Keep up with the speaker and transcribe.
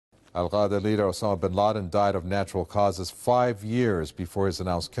Al-Qaeda leader Osama Bin Laden died of natural causes 5 years before his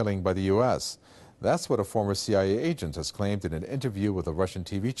announced killing by the U.S. That's what a former CIA agent has claimed in an interview with a Russian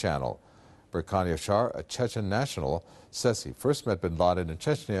TV channel. Berkan Yashar, a Chechen national, says he first met Bin Laden in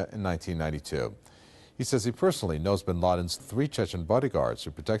Chechnya in 1992. He says he personally knows Bin Laden's 3 Chechen bodyguards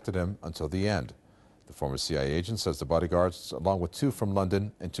who protected him until the end. The former CIA agent says the bodyguards, along with 2 from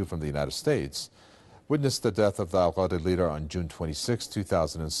London and 2 from the United States, witnessed the death of the Al-Qaeda leader on June 26,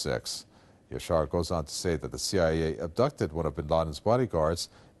 2006. Yashar goes on to say that the CIA abducted one of Bin Laden's bodyguards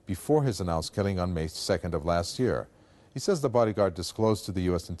before his announced killing on May 2nd of last year. He says the bodyguard disclosed to the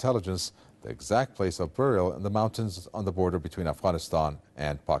U.S. intelligence the exact place of burial in the mountains on the border between Afghanistan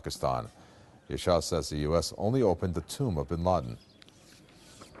and Pakistan. Yashar says the U.S. only opened the tomb of Bin Laden.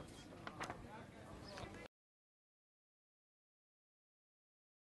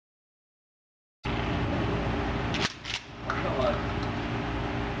 Ha ha ha!